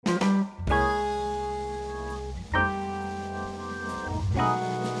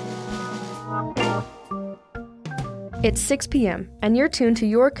It's 6 p.m., and you're tuned to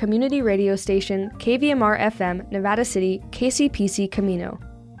your community radio station, KVMR-FM, Nevada City, KCPC Camino.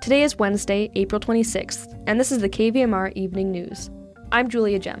 Today is Wednesday, April 26th, and this is the KVMR Evening News. I'm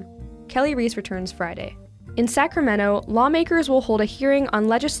Julia Jem. Kelly Reese returns Friday. In Sacramento, lawmakers will hold a hearing on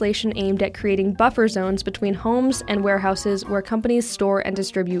legislation aimed at creating buffer zones between homes and warehouses where companies store and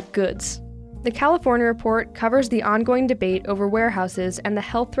distribute goods. The California report covers the ongoing debate over warehouses and the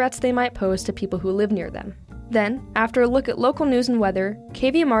health threats they might pose to people who live near them. Then, after a look at local news and weather,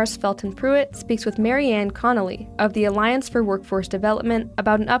 KVMR's Felton Pruitt speaks with Maryanne Connelley of the Alliance for Workforce Development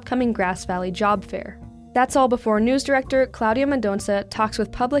about an upcoming Grass Valley job fair. That's all before News Director Cláudio Mendonça talks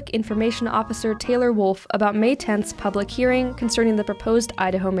with Public Information Officer Taylor Wolfe about May 10th's public hearing concerning the proposed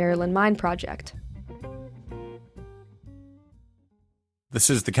Idaho Maryland Mine project. This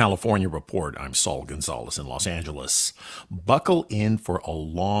is the California Report. I'm Saul Gonzalez in Los Angeles. Buckle in for a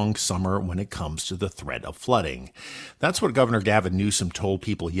long summer when it comes to the threat of flooding. That's what Governor Gavin Newsom told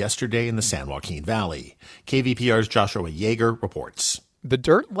people yesterday in the San Joaquin Valley. KVPR's Joshua Yeager reports. The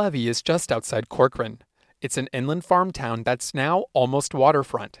Dirt Levee is just outside Corcoran. It's an inland farm town that's now almost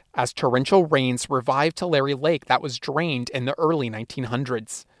waterfront, as torrential rains revived Tulare Lake that was drained in the early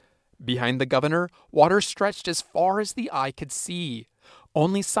 1900s. Behind the governor, water stretched as far as the eye could see.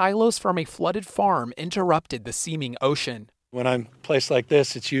 Only silos from a flooded farm interrupted the seeming ocean. When I'm a place like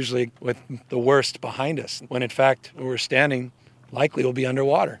this, it's usually with the worst behind us, when in fact where we're standing likely will be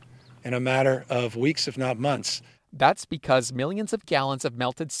underwater in a matter of weeks, if not months. That's because millions of gallons of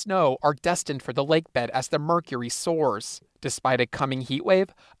melted snow are destined for the lake bed as the mercury soars. Despite a coming heat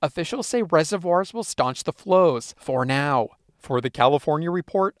wave, officials say reservoirs will staunch the flows for now. For the California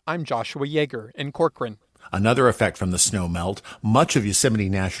Report, I'm Joshua Yeager in Corcoran. Another effect from the snow melt, much of Yosemite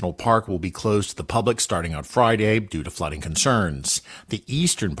National Park will be closed to the public starting on Friday due to flooding concerns. The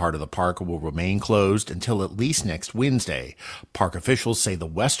eastern part of the park will remain closed until at least next Wednesday. Park officials say the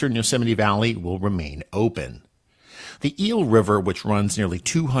western Yosemite Valley will remain open. The Eel River, which runs nearly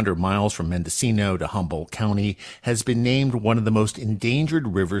 200 miles from Mendocino to Humboldt County, has been named one of the most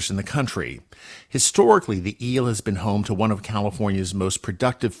endangered rivers in the country. Historically, the eel has been home to one of California's most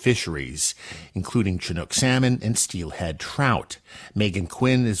productive fisheries, including Chinook salmon and steelhead trout. Megan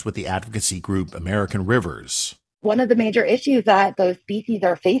Quinn is with the advocacy group American Rivers. One of the major issues that those species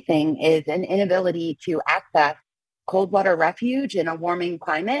are facing is an inability to access cold water refuge in a warming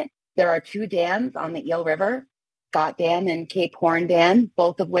climate. There are two dams on the Eel River, Scott Dam and Cape Horn Dam,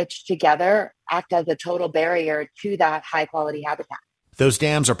 both of which together act as a total barrier to that high-quality habitat. Those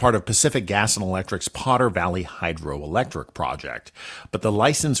dams are part of Pacific Gas and Electric's Potter Valley Hydroelectric project, but the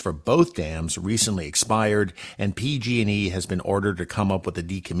license for both dams recently expired, and PG&E has been ordered to come up with a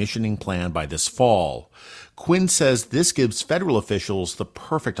decommissioning plan by this fall. Quinn says this gives federal officials the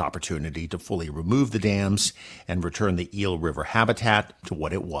perfect opportunity to fully remove the dams and return the Eel River habitat to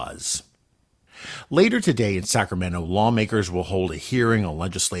what it was. Later today in Sacramento, lawmakers will hold a hearing on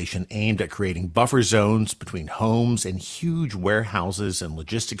legislation aimed at creating buffer zones between homes and huge warehouses and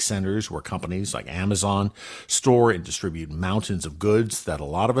logistics centers where companies like Amazon store and distribute mountains of goods that a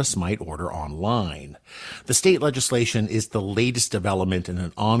lot of us might order online. The state legislation is the latest development in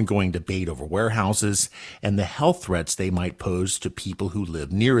an ongoing debate over warehouses and the health threats they might pose to people who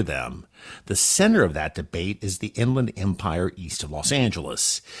live near them. The center of that debate is the Inland Empire east of Los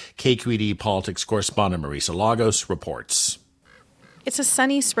Angeles. KQED politics correspondent Marisa Lagos reports. It's a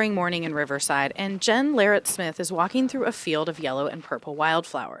sunny spring morning in Riverside, and Jen Larrett-Smith is walking through a field of yellow and purple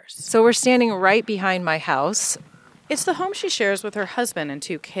wildflowers. So we're standing right behind my house. It's the home she shares with her husband and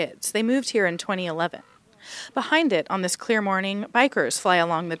two kids. They moved here in 2011. Behind it, on this clear morning, bikers fly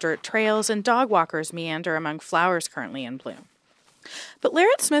along the dirt trails and dog walkers meander among flowers currently in bloom. But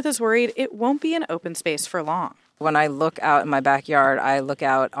Larrett-Smith is worried it won't be an open space for long. When I look out in my backyard, I look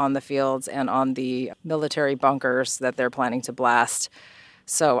out on the fields and on the military bunkers that they're planning to blast.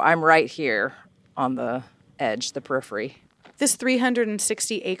 So I'm right here on the edge, the periphery. This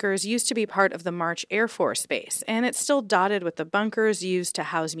 360 acres used to be part of the March Air Force Base, and it's still dotted with the bunkers used to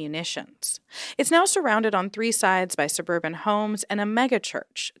house munitions. It's now surrounded on three sides by suburban homes and a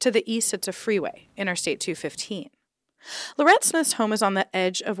megachurch. To the east, it's a freeway, Interstate 215. Larrett-Smith's home is on the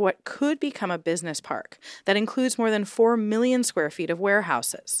edge of what could become a business park that includes more than 4 million square feet of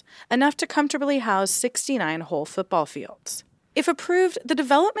warehouses, enough to comfortably house 69 whole football fields. If approved, the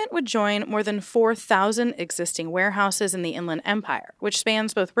development would join more than 4,000 existing warehouses in the Inland Empire, which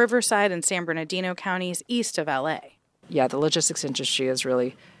spans both Riverside and San Bernardino counties east of LA. Yeah, the logistics industry has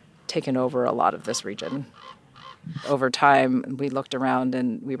really taken over a lot of this region. Over time, we looked around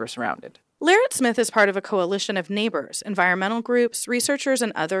and we were surrounded. Larrett Smith is part of a coalition of neighbors, environmental groups, researchers,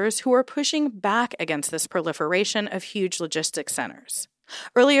 and others who are pushing back against this proliferation of huge logistics centers.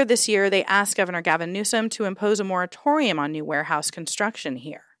 Earlier this year, they asked Governor Gavin Newsom to impose a moratorium on new warehouse construction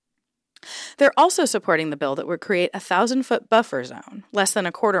here. They're also supporting the bill that would create a 1,000-foot buffer zone, less than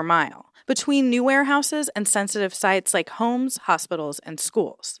a quarter mile, between new warehouses and sensitive sites like homes, hospitals, and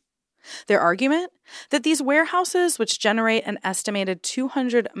schools. Their argument? That these warehouses, which generate an estimated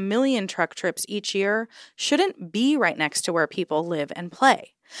 200 million truck trips each year, shouldn't be right next to where people live and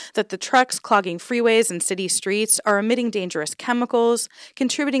play. That the trucks clogging freeways and city streets are emitting dangerous chemicals,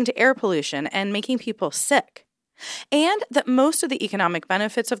 contributing to air pollution, and making people sick. And that most of the economic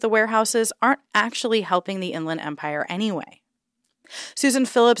benefits of the warehouses aren't actually helping the Inland Empire anyway. Susan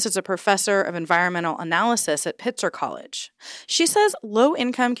Phillips is a professor of environmental analysis at Pitzer College. She says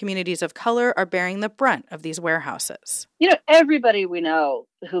low-income communities of color are bearing the brunt of these warehouses. Everybody we know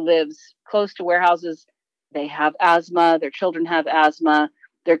who lives close to warehouses, they have asthma, their children have asthma,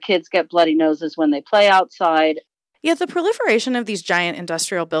 their kids get bloody noses when they play outside. Yet the proliferation of these giant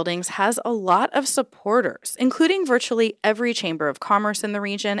industrial buildings has a lot of supporters, including virtually every chamber of commerce in the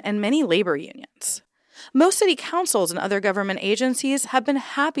region and many labor unions. Most city councils and other government agencies have been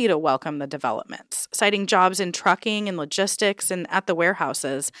happy to welcome the developments, citing jobs in trucking and logistics and at the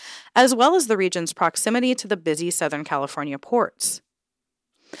warehouses, as well as the region's proximity to the busy Southern California ports.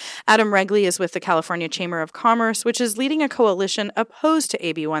 Adam Regley is with the California Chamber of Commerce, which is leading a coalition opposed to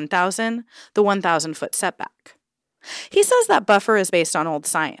AB 1000, the 1,000-foot setback. He says that buffer is based on old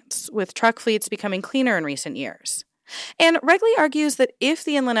science, with truck fleets becoming cleaner in recent years. And Regley argues that if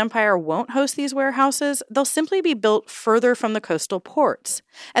the Inland Empire won't host these warehouses, they'll simply be built further from the coastal ports,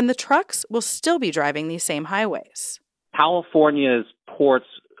 and the trucks will still be driving these same highways. California's ports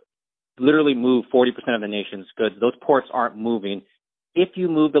literally move 40% of the nation's goods. Those ports aren't moving. If you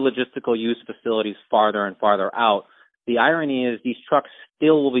move the logistical use facilities farther and farther out, the irony is these trucks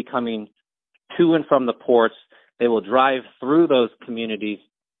still will be coming to and from the ports. They will drive through those communities.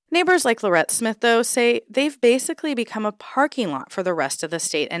 Neighbors like Larrett Smith, though, say they've basically become a parking lot for the rest of the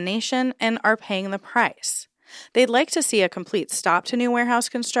state and nation and are paying the price. They'd like to see a complete stop to new warehouse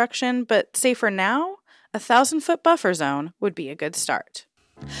construction, but say for now, a 1,000-foot buffer zone would be a good start.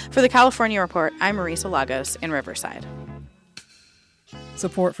 For the California Report, I'm Marisa Lagos in Riverside.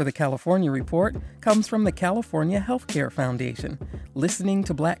 Support for the California Report comes from the California Healthcare Foundation, Listening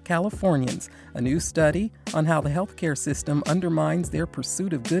to Black Californians, a new study on how the healthcare system undermines their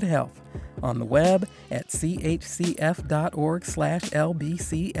pursuit of good health, on the web at chcf.org/LBCA.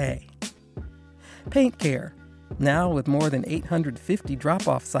 Paint Care, now with more than 850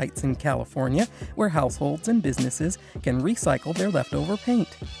 drop-off sites in California where households and businesses can recycle their leftover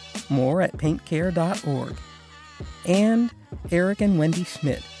paint. More at paintcare.org. And Eric and Wendy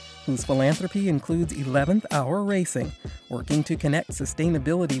Schmidt, whose philanthropy includes 11th Hour Racing, working to connect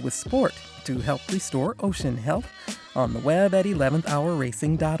sustainability with sport to help restore ocean health, on the web at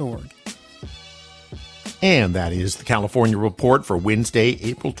 11thhourracing.org. And that is the California Report for Wednesday,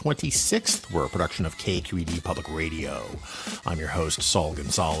 April 26th. We're a production of KQED Public Radio. I'm your host, Saul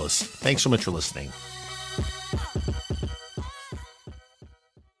Gonzalez. Thanks so much for listening.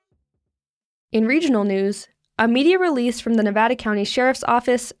 In regional news, a media release from the Nevada County Sheriff's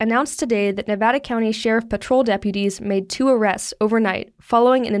Office announced today that Nevada County Sheriff Patrol deputies made 2 arrests overnight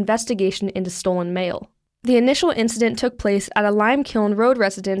following an investigation into stolen mail. The initial incident took place at a Lime Kiln Road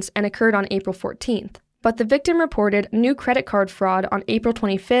residence and occurred on April 14th, but the victim reported new credit card fraud on April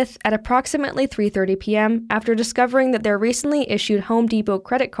 25th at approximately 3:30 p.m. after discovering that their recently issued Home Depot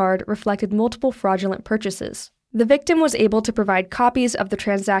credit card reflected multiple fraudulent purchases. The victim was able to provide copies of the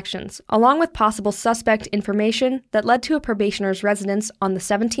transactions, along with possible suspect information that led to a probationer's residence on the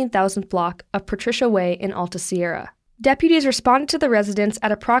 17,000th block of Patricia Way in Alta Sierra. Deputies responded to the residence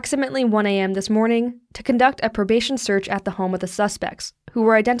at approximately 1 a.m. this morning to conduct a probation search at the home of the suspects, who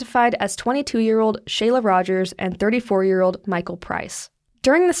were identified as 22-year-old Shayla Rogers and 34-year-old Michael Price.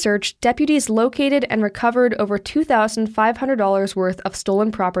 During the search, deputies located and recovered over $2,500 worth of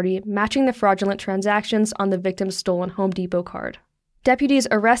stolen property matching the fraudulent transactions on the victim's stolen Home Depot card. Deputies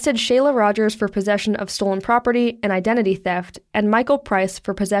arrested Shayla Rogers for possession of stolen property and identity theft, and Michael Price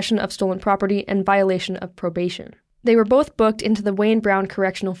for possession of stolen property and violation of probation. They were both booked into the Wayne Brown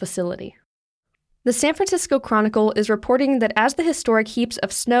Correctional Facility. The San Francisco Chronicle is reporting that as the historic heaps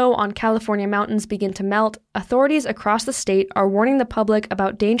of snow on California mountains begin to melt, authorities across the state are warning the public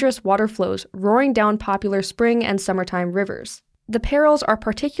about dangerous water flows roaring down popular spring and summertime rivers. The perils are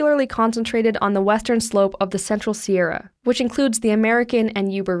particularly concentrated on the western slope of the Central Sierra, which includes the American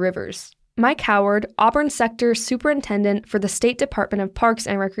and Yuba rivers. Mike Howard, Auburn Sector Superintendent for the State Department of Parks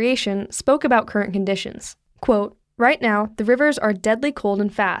and Recreation, spoke about current conditions. Quote, "Right now, the rivers are deadly cold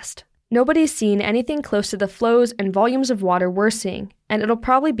and fast. Nobody's seen anything close to the flows and volumes of water we're seeing, and it'll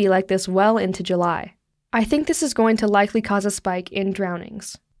probably be like this well into July. I think this is going to likely cause a spike in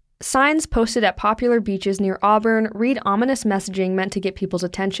drownings." Signs posted at popular beaches near Auburn read ominous messaging meant to get people's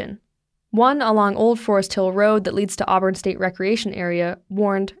attention. One along Old Forest Hill Road that leads to Auburn State Recreation Area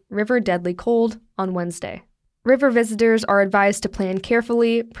warned "River deadly cold" on Wednesday. River visitors are advised to plan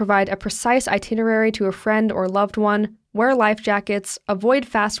carefully, provide a precise itinerary to a friend or loved one, wear life jackets, avoid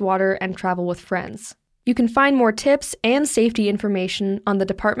fast water, and travel with friends. You can find more tips and safety information on the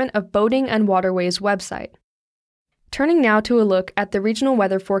Department of Boating and Waterways website. Turning now to a look at the regional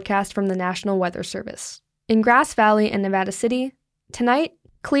weather forecast from the National Weather Service. In Grass Valley and Nevada City, tonight,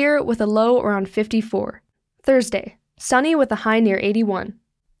 clear with a low around 54. Thursday, sunny with a high near 81.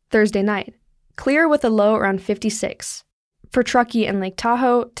 Thursday night, clear with a low around 56. For Truckee and Lake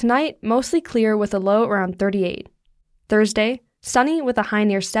Tahoe, tonight, mostly clear with a low around 38. Thursday, sunny with a high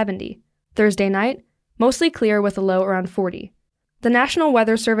near 70. Thursday night, mostly clear with a low around 40. The National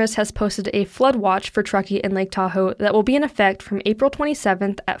Weather Service has posted a flood watch for Truckee and Lake Tahoe that will be in effect from April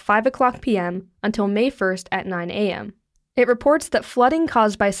 27th at 5 o'clock p.m. until May 1st at 9 a.m. It reports that flooding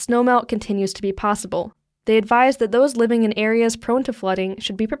caused by snowmelt continues to be possible. They advise that those living in areas prone to flooding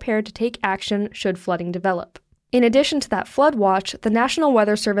should be prepared to take action should flooding develop. In addition to that flood watch, the National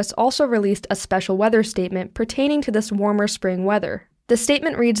Weather Service also released a special weather statement pertaining to this warmer spring weather. The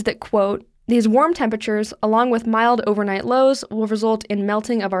statement reads that, quote, "These warm temperatures, along with mild overnight lows, will result in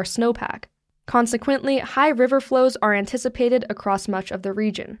melting of our snowpack. Consequently, high river flows are anticipated across much of the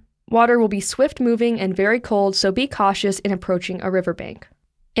region. Water will be swift-moving and very cold, so be cautious in approaching a riverbank."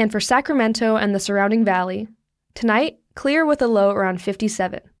 And for Sacramento and the surrounding valley, tonight, clear with a low around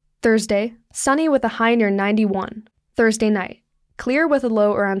 57. Thursday, sunny with a high near 91. Thursday night, clear with a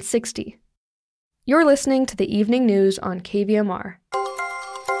low around 60. You're listening to the evening news on KVMR.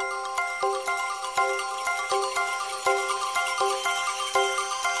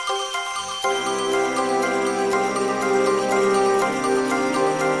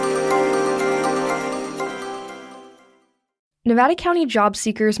 Nevada County job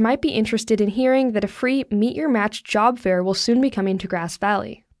seekers might be interested in hearing that a free Meet Your Match job fair will soon be coming to Grass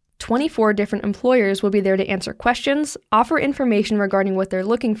Valley. 24 different employers will be there to answer questions, offer information regarding what they're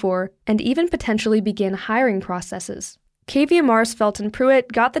looking for, and even potentially begin hiring processes. KVMR's Felton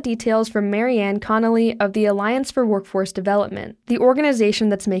Pruitt got the details from Maryanne Connelley of the Alliance for Workforce Development, the organization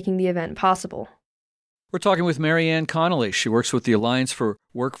that's making the event possible. We're talking with Maryanne Connelley. She works with the Alliance for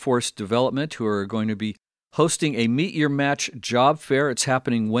Workforce Development, who are going to be hosting a Meet Your Match job fair. It's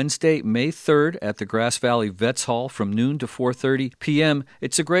happening Wednesday, May 3rd at the Grass Valley Vets Hall from noon to 4:30 p.m.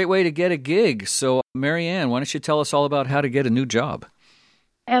 It's a great way to get a gig. So, Maryanne, why don't you tell us all about how to get a new job?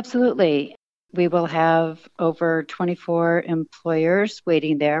 Absolutely. We will have over 24 employers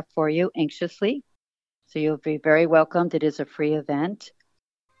waiting there for you anxiously. So you'll be very welcomed. It is a free event.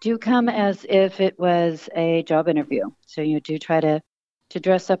 Do come as if it was a job interview. So you do try to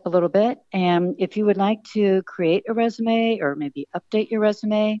dress up a little bit. And if you would like to create a resume or maybe update your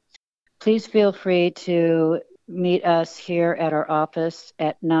resume, please feel free to meet us here at our office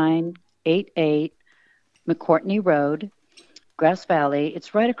at 988 McCourtney Road, Grass Valley.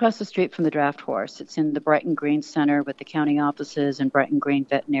 It's right across the street from the Draft Horse. It's in the Brighton Green Center with the county offices and Brighton Green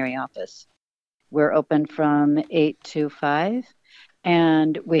Veterinary Office. We're open from 8 to 5.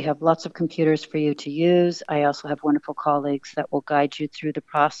 And we have lots of computers for you to use. I also have wonderful colleagues that will guide you through the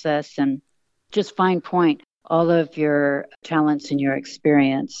process and just fine point all of your talents and your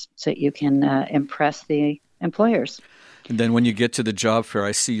experience so that you can impress the employers. And then when you get to the job fair,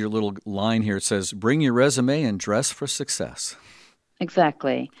 I see your little line here. It says, "Bring your resume and dress for success."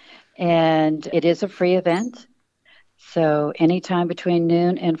 Exactly. And it is a free event. So anytime between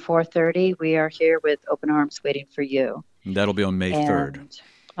noon and 4:30, we are here with open arms waiting for you. And that'll be on May 3rd.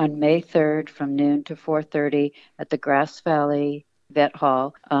 On May 3rd from noon to 4:30 at the Grass Valley Vet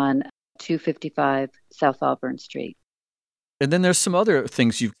Hall on 255 South Auburn Street. And then there's some other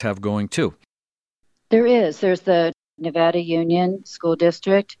things you have going too. There is. There's the Nevada Union School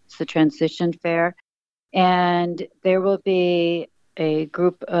District. It's the Transition Fair. And there will be a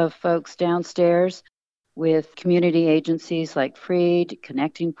group of folks downstairs with community agencies like Freed,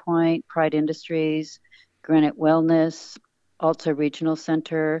 Connecting Point, Pride Industries, Granite Wellness, Alta Regional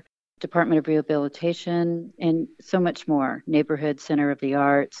Center, Department of Rehabilitation, and so much more, Neighborhood Center of the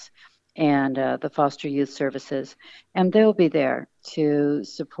Arts, and the Foster Youth Services. And they'll be there to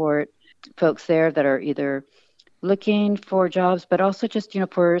support folks there that are either looking for jobs, but also just,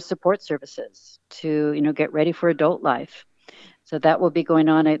 for support services to, get ready for adult life. So that will be going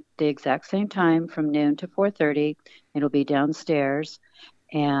on at the exact same time from noon to 4:30. It'll be downstairs,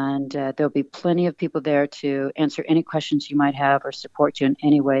 and there'll be plenty of people there to answer any questions you might have or support you in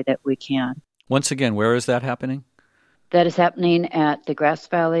any way that we can. Once again, where is that happening? That is happening at the Grass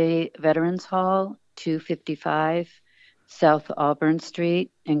Valley Veterans Hall, 255 South Auburn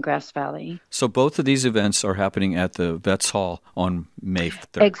Street in Grass Valley. So both of these events are happening at the Vets Hall on May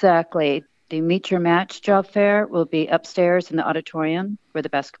 3rd. Exactly. The Meet Your Match job fair will be upstairs in the auditorium where the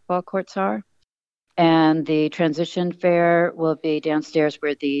basketball courts are. And the transition fair will be downstairs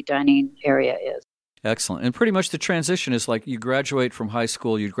where the dining area is. Excellent. And pretty much the transition is like you graduate from high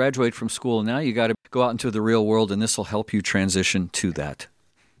school, you graduate from school, and now you got to go out into the real world, and this will help you transition to that.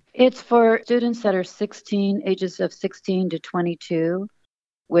 It's for students that are ages of 16 to 22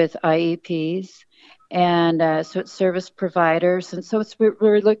 with IEPs. And so it's service providers. And so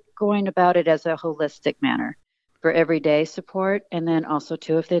we're going about it as a holistic manner for everyday support. And then also,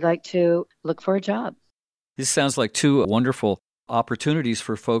 too, if they'd like to look for a job. This sounds like two wonderful opportunities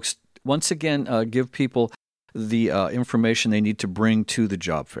for folks. Once again, give people the information they need to bring to the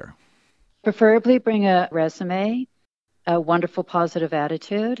job fair. Preferably bring a resume, a wonderful positive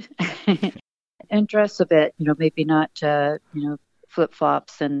attitude, and dress a bit, maybe not,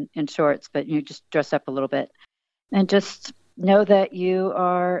 flip-flops and shorts, but just dress up a little bit. And just know that you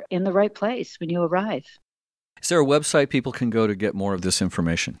are in the right place when you arrive. Is there a website people can go to get more of this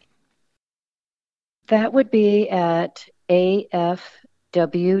information? That would be at afwd.org.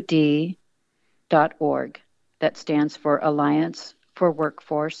 That stands for Alliance for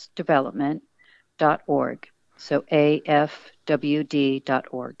Workforce Development.org. So afwd.org.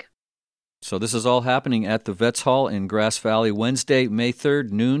 So this is all happening at the Vets Hall in Grass Valley, Wednesday, May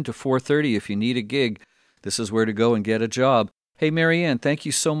 3rd, noon to 4:30. If you need a gig, this is where to go and get a job. Hey, Maryanne, thank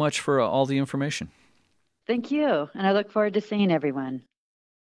you so much for all the information. Thank you, and I look forward to seeing everyone.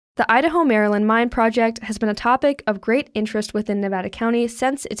 The Idaho Maryland Mine project has been a topic of great interest within Nevada County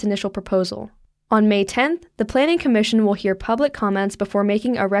since its initial proposal. On May 10th, the Planning Commission will hear public comments before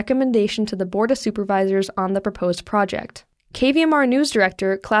making a recommendation to the Board of Supervisors on the proposed project. KVMR News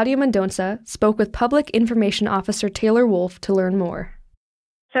Director Cláudio Mendonça spoke with Public Information Officer Taylor Wolfe to learn more.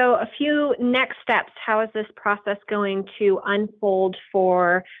 So a few next steps. How is this process going to unfold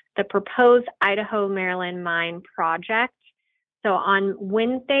for the proposed Idaho Maryland Mine project? So on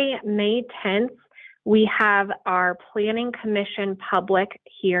Wednesday, May 10th, we have our Planning Commission public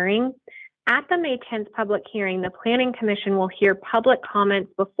hearing. At the May 10th public hearing, the Planning Commission will hear public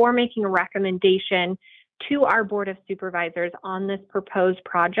comments before making a recommendation to our Board of Supervisors on this proposed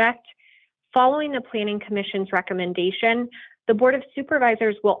project. Following the Planning Commission's recommendation, the Board of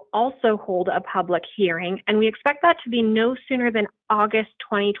Supervisors will also hold a public hearing, and we expect that to be no sooner than August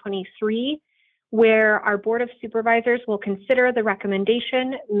 2023, where our Board of Supervisors will consider the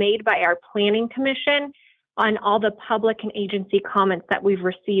recommendation made by our Planning Commission on all the public and agency comments that we've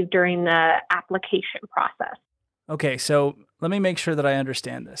received during the application process. Okay, so let me make sure that I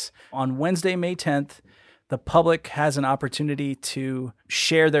understand this. On Wednesday, May 10th, the public has an opportunity to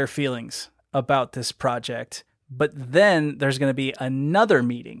share their feelings about this project, but then there's going to be another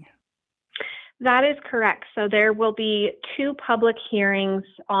meeting. That is correct. So there will be two public hearings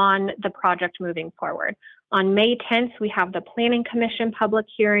on the project moving forward. On May 10th, we have the Planning Commission public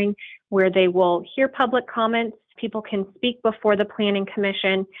hearing where they will hear public comments. People can speak before the Planning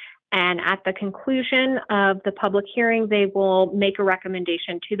Commission. And at the conclusion of the public hearing, they will make a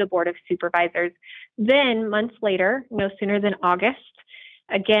recommendation to the Board of Supervisors. Then months later, no sooner than August,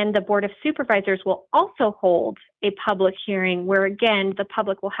 again, the Board of Supervisors will also hold a public hearing where, again, the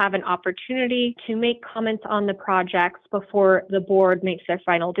public will have an opportunity to make comments on the projects before the board makes their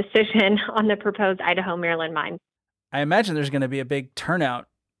final decision on the proposed Idaho Maryland mine. I imagine there's going to be a big turnout.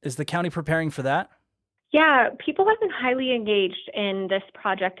 Is the county preparing for that? Yeah, people have been highly engaged in this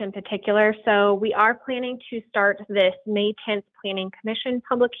project in particular. So we are planning to start this May 10th Planning Commission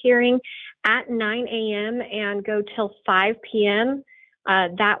public hearing at 9 a.m. and go till 5 p.m.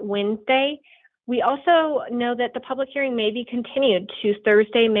 That Wednesday. We also know that the public hearing may be continued to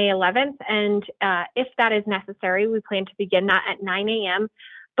Thursday, May 11th. And if that is necessary, we plan to begin that at 9 a.m.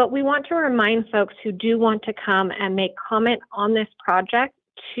 But we want to remind folks who do want to come and make comment on this project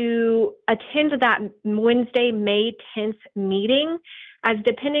to attend that Wednesday, May 10th meeting, as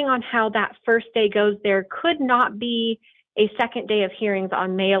depending on how that first day goes, there could not be a second day of hearings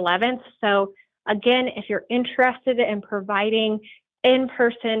on May 11th. So again, if you're interested in providing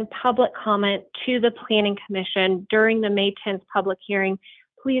in-person public comment to the Planning Commission during the May 10th public hearing,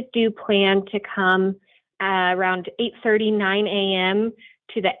 please do plan to come around 8:30, 9 a.m.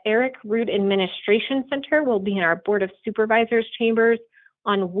 to the Eric Root Administration Center. We'll be in our Board of Supervisors chambers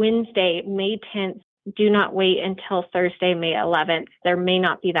on Wednesday, May 10th. Do not wait until Thursday, May 11th. There may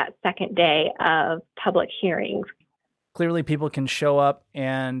not be that second day of public hearings. Clearly, people can show up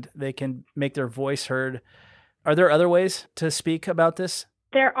and they can make their voice heard. Are there other ways to speak about this?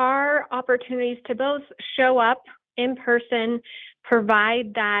 There are opportunities to both show up in person,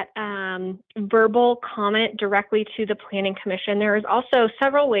 provide that verbal comment directly to the Planning Commission. There is also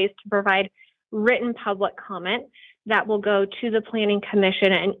several ways to provide written public comment that will go to the Planning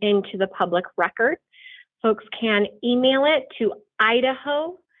Commission and into the public record. Folks can email it to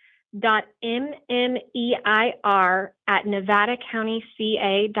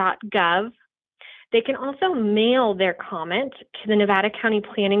idaho.mmeir@nevadacountyca.gov. They can also mail their comment to the Nevada County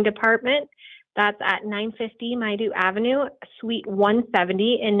Planning Department. That's at 950 Maidu Avenue, Suite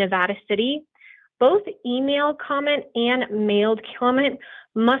 170 in Nevada City. Both email comment and mailed comment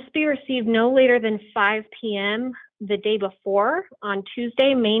must be received no later than 5 p.m. the day before on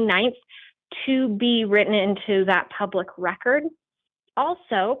Tuesday, May 9th, to be written into that public record.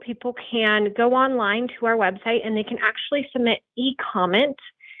 Also, people can go online to our website and they can actually submit e-comment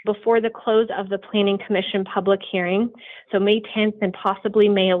before the close of the Planning Commission public hearing, so May 10th and possibly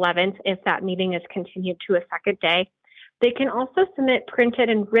May 11th if that meeting is continued to a second day. They can also submit printed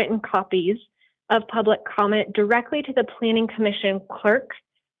and written copies of public comment directly to the Planning Commission clerk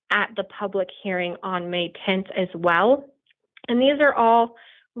at the public hearing on May 10th as well. And these are all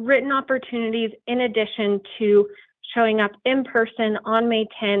written opportunities in addition to showing up in person on May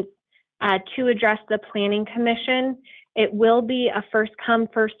 10th to address the Planning Commission. It will be a first come,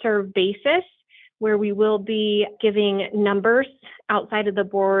 first served basis where we will be giving numbers outside of the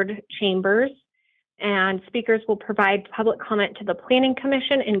board chambers, and speakers will provide public comment to the Planning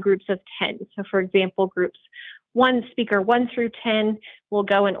Commission in groups of 10. So for example, groups speaker 1 through 10 will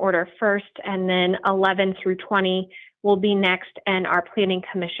go in order first, and then 11 through 20 will be next, and our Planning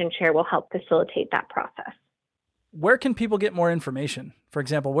Commission chair will help facilitate that process. Where can people get more information? For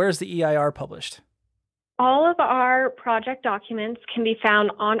example, where is the EIR published? All of our project documents can be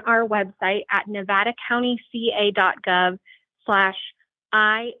found on our website at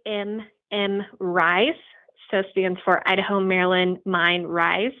nevadacountyca.gov/IMM-RISE. So stands for Idaho Maryland Mine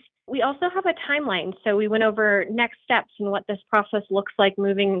RISE. We also have a timeline. So we went over next steps and what this process looks like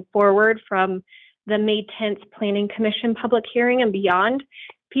moving forward from the May 10th Planning Commission public hearing and beyond.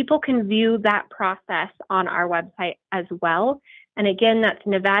 People can view that process on our website as well. And again, that's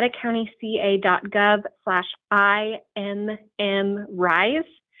nevadacountyca.gov/IMM-RISE.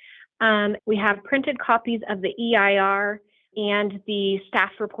 We have printed copies of the EIR and the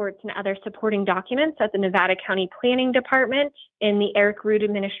staff reports and other supporting documents at the Nevada County Planning Department in the Eric Root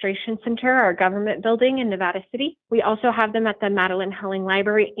Administration Center, our government building in Nevada City. We also have them at the Madeline Helling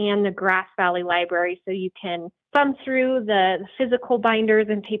Library and the Grass Valley Library, so you can thumb through the physical binders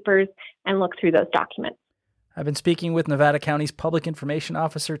and papers and look through those documents. I've been speaking with Nevada County's Public Information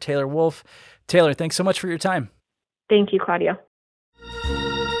Officer, Taylor Wolfe. Taylor, thanks so much for your time. Thank you, Claudio.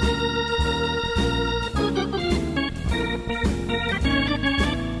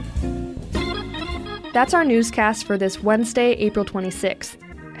 That's our newscast for this Wednesday, April 26th.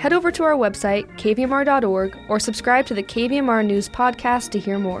 Head over to our website, kvmr.org, or subscribe to the KVMR News Podcast to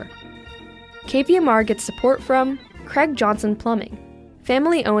hear more. KVMR gets support from Craig Johnson Plumbing,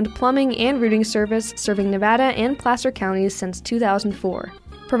 family-owned plumbing and routing service serving Nevada and Placer counties since 2004,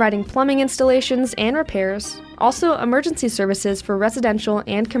 providing plumbing installations and repairs, also emergency services for residential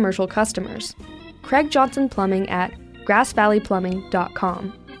and commercial customers. Craig Johnson Plumbing at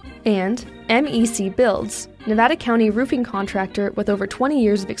grassvalleyplumbing.com. And MEC Builds, Nevada County roofing contractor with over 20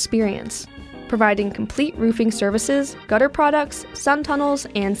 years of experience, providing complete roofing services, gutter products, sun tunnels,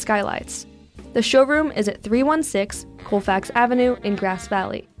 and skylights. The showroom is at 316 Colfax Avenue in Grass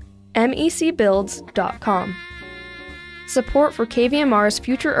Valley. mecbuilds.com. Support for KVMR's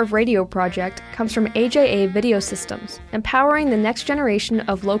Future of Radio project comes from AJA Video Systems, empowering the next generation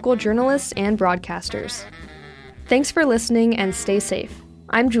of local journalists and broadcasters. Thanks for listening and stay safe.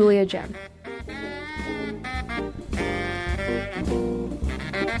 I'm Julia Jem.